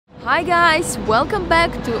Hi guys, welcome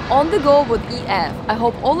back to On The Go with EF. I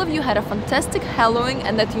hope all of you had a fantastic Halloween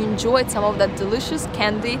and that you enjoyed some of that delicious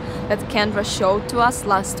candy that Kendra showed to us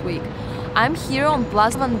last week. I'm here on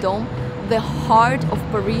Place Vendôme, the heart of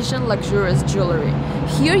Parisian luxurious jewelry.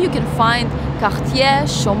 Here you can find Cartier,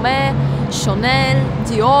 Chaumet, Chanel,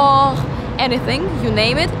 Dior, anything, you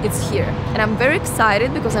name it, it's here. And I'm very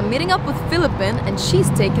excited because I'm meeting up with Philippine and she's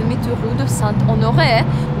taking me to Rue de St Honoré,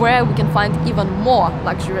 where we can find even more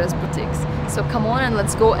luxurious boutiques. So come on and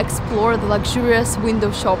let's go explore the luxurious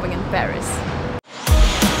window shopping in Paris.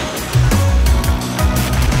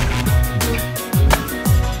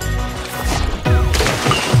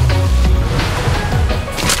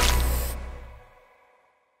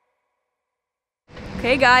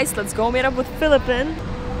 Okay guys, let's go meet up with Philippine.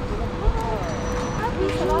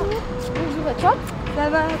 Ça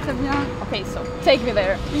va, très bien. Okay, so take me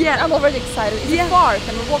there. Yeah. I'm already excited. Is it far?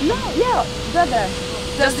 Can we walk? No, yeah, there.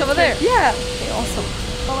 Just over there? Yeah. Okay, awesome.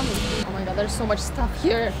 Follow me. Oh my god, there's so much stuff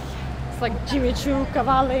here. It's like Jimmy Choo,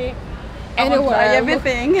 Cavalli. Anywhere I look,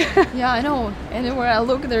 everything. yeah, I know. Anywhere I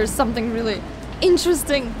look, there's something really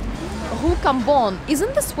interesting. Rue Cambon.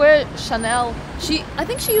 Isn't this where Chanel? I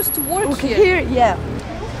think she used to work here. Yeah.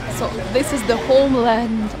 So this is the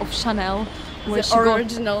homeland of Chanel. Where The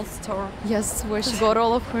original store. Yes, where she got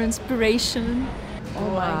all of her inspiration.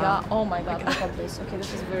 Oh my god, look at this. Okay,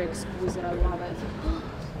 this is very exquisite, I love it.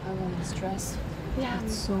 I love this dress. Yeah,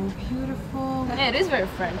 it's so beautiful. Yeah, it is very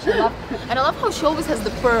French. I love how she always has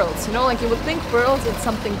the pearls, you know, like you would think pearls it's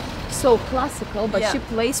something so classical, but she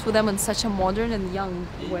plays with them in such a modern and young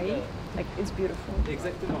way. Like, it's beautiful.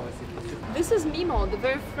 This is Mimo, the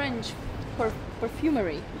very French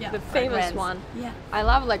perfumery, the famous one. Yeah. I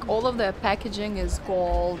love like all of the packaging is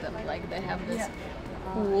gold and like they have this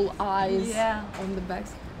cool eyes on the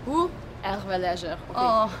backs. Ooh, Hervé Léger. Okay.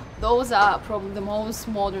 Oh, those are probably the most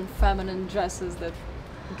modern feminine dresses that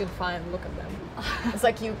you can find. Look at them. It's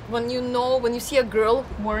like when you see a girl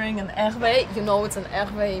wearing an Hervé, you know it's an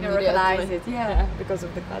Hervé immediately. You recognize it. Yeah. Because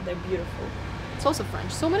of the cut, they're beautiful. It's also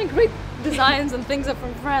French. So many great designs and things are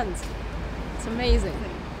from France. It's amazing.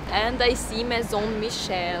 And I see Maison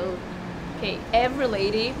Michel. Okay, every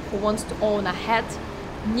lady who wants to own a hat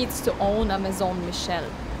needs to own a Maison Michel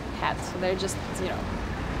hat. So they're just, you know,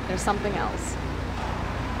 there's something else.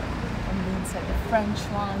 On the inside, the French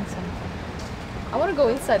ones. I want to go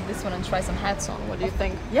inside this one and try some hats on. What do you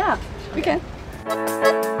think? Yeah, we can.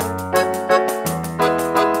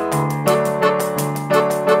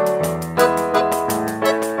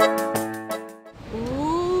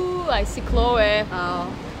 Ooh, I see Chloé.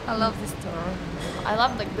 Oh, I love this store. I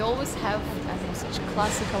love, like, they always have, I think, such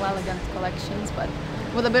classical, elegant collections, but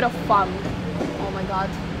with a bit of fun. Oh my god,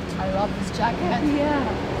 I love this jacket. Yeah.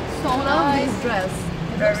 So I love nice. this dress.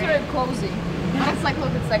 It looks very cozy. And it's like,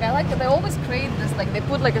 look, it's like, I like it. They always create this, like, they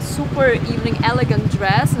put like a super evening elegant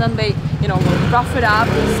dress and then they, you know, rough it up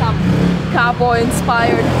with some cowboy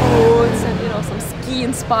inspired boots and, you know, some ski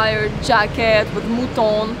inspired jacket with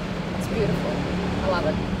mouton. It's beautiful. I love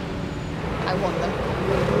it. I want them.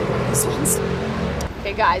 These ones.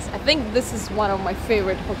 Okay guys, I think this is one of my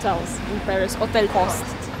favorite hotels in Paris, Hôtel.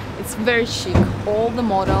 It's very chic. All the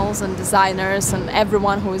models and designers and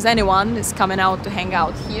everyone who is anyone is coming out to hang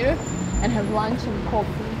out here and have lunch and coffee.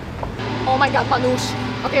 Oh my god, Manoush.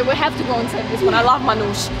 Okay, we have to go inside this one. I love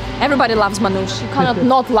Manoush. Everybody loves Manoush. You cannot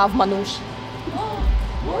not love Manoush.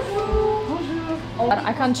 Oh,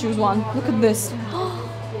 I can't choose one. Look at this.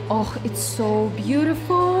 Oh, it's so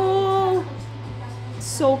beautiful.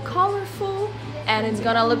 So colorful. And it's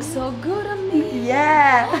gonna look so good on me.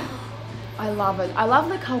 Yeah. I love it. I love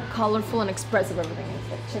like how colorful and expressive everything is.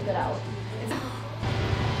 Like, check it out.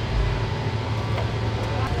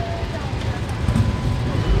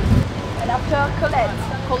 And after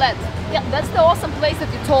Colette. Colette. Yeah, that's the awesome place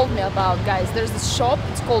that you told me about, guys. There's this shop,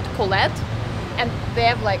 it's called Colette, and they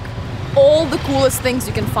have like all the coolest things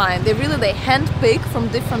you can find. They handpick from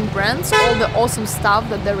different brands all the awesome stuff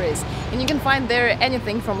that there is. And you can find there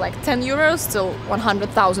anything from like 10 euros till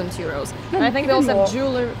 100,000 euros. And I think they also have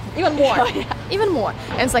jewelry, even more. Even more.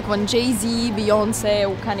 And it's like when Jay-Z,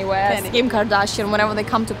 Beyonce, Kanye West, Kim Kardashian, whenever they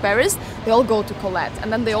come to Paris, they all go to Colette.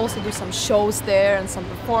 And then they also do some shows there and some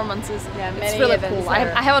performances. Yeah, it's really cool.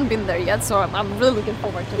 I haven't been there yet, so I'm really looking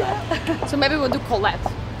forward to that. So maybe we'll do Colette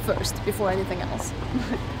first before anything else.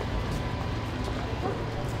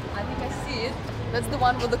 That's the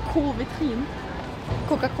one with the cool vitrine,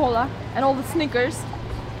 Coca-Cola, and all the sneakers.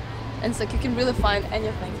 And it's like you can really find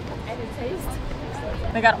anything, any taste.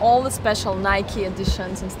 They got all the special Nike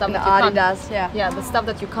editions and stuff. And that the you Adidas, yeah, the stuff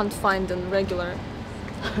that you can't find in regular.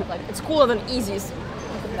 Like, it's cooler than Yeezys.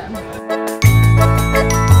 Look at them.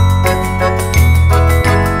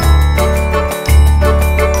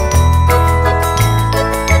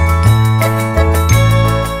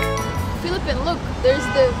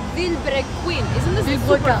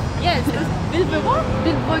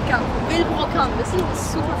 Vilebrequin. This is a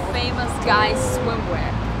super famous guy's swimwear.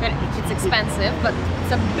 And it's expensive, but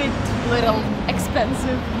it's a bit little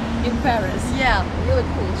expensive in Paris. Yeah. Really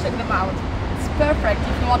cool. Check them out. It's perfect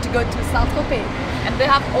if you want to go to St Honoré. And they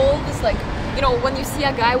have all this, like, you know, when you see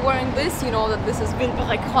a guy wearing this, you know that this is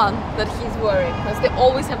Vilebrequin that he's wearing, because they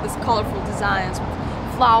always have these colorful designs with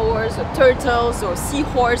flowers or turtles or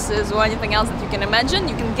seahorses or anything else that you can imagine.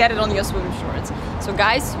 You can get it on your swim shorts. So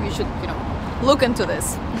guys, you should, you know, look into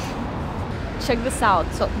this. Check this out.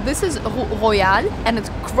 So this is Rue Royale and it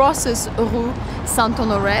crosses Rue St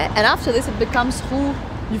Honoré, and after this it becomes Rue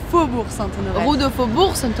Du Faubourg Saint-Honoré. Rue de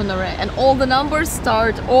Faubourg Saint-Honoré, and all the numbers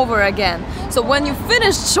start over again. So when you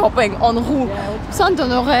finish shopping on Rue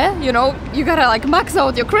Saint-Honoré, you know, you gotta like max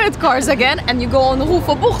out your credit cards again and you go on Rue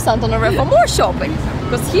Faubourg Saint-Honoré for more shopping.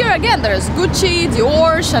 Because here again there's Gucci,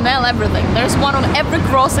 Dior, Chanel, everything. There's one on every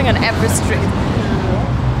crossing and every street.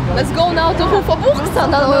 Let's go now to Rue Faubourg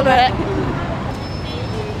Saint-Honoré.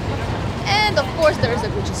 And of course there is a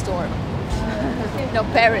Gucci store. No,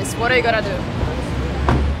 Paris, what are you gonna do?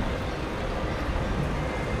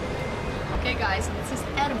 Okay guys, this is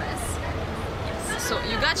Hermes. Yes. So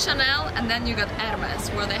you got Chanel and then you got Hermes,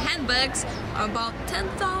 where the handbags are about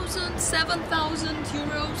 10,000, 7,000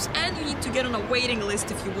 euros, and you need to get on a waiting list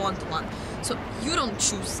if you want one. So you don't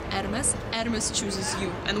choose Hermes, Hermes chooses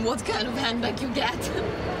you and what kind of handbag you get.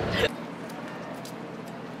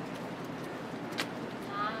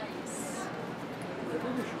 Nice.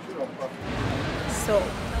 So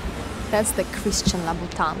that's the Christian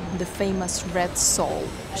Louboutin, the famous red sole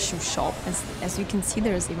shoe shop. As you can see,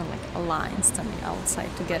 there's even like a line standing outside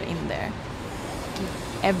to get in there.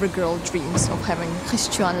 Every girl dreams of having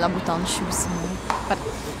Christian Louboutin shoes. But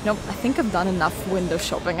you know, I think I've done enough window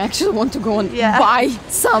shopping. I actually want to go and buy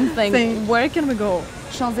something. Same. Where can we go?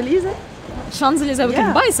 Champs-Élysées? Champs-Élysées, we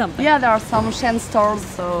can buy something. Yeah, there are some chain stores,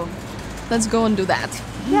 so Let's go and do that.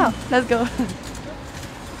 yeah, let's go.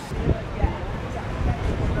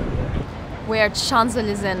 We're at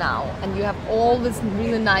Champs-Élysées now, and you have all this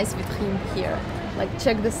really nice vitrine here. Like,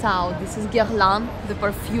 check this out. This is Guerlain, the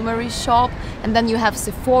perfumery shop, and then you have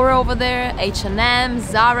Sephora over there, H&M,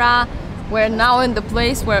 Zara. We're now in the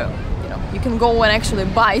place where, you know, you can go and actually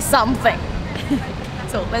buy something.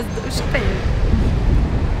 So let's do shopping.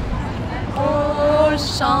 Oh,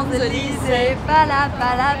 Champs-Élysées, pala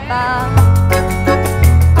pala pa.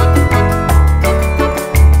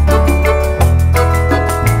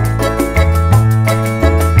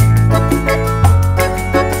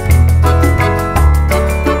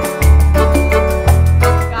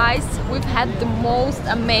 The most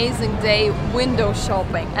amazing day window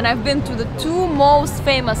shopping, and I've been to the two most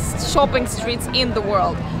famous shopping streets in the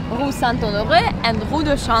world, Rue Saint-Honoré and Rue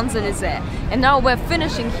de Champs-Élysées. And now we're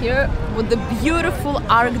finishing here with the beautiful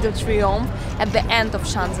Arc de Triomphe at the end of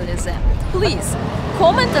Champs-Élysées. Please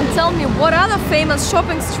comment and tell me what other famous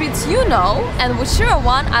shopping streets you know, and whichever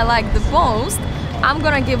one I like the most, I'm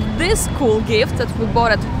gonna give this cool gift that we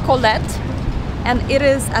bought at Colette, and it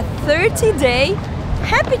is a 30-day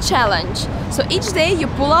happy challenge. So each day you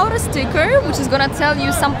pull out a sticker which is gonna tell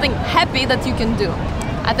you something happy that you can do.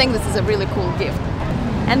 I think this is a really cool gift.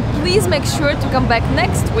 And please make sure to come back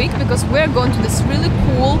next week, because we're going to this really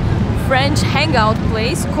cool French hangout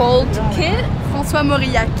place called François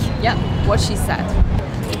Mauriac. Yeah, what she said.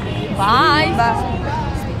 Bye! Bye.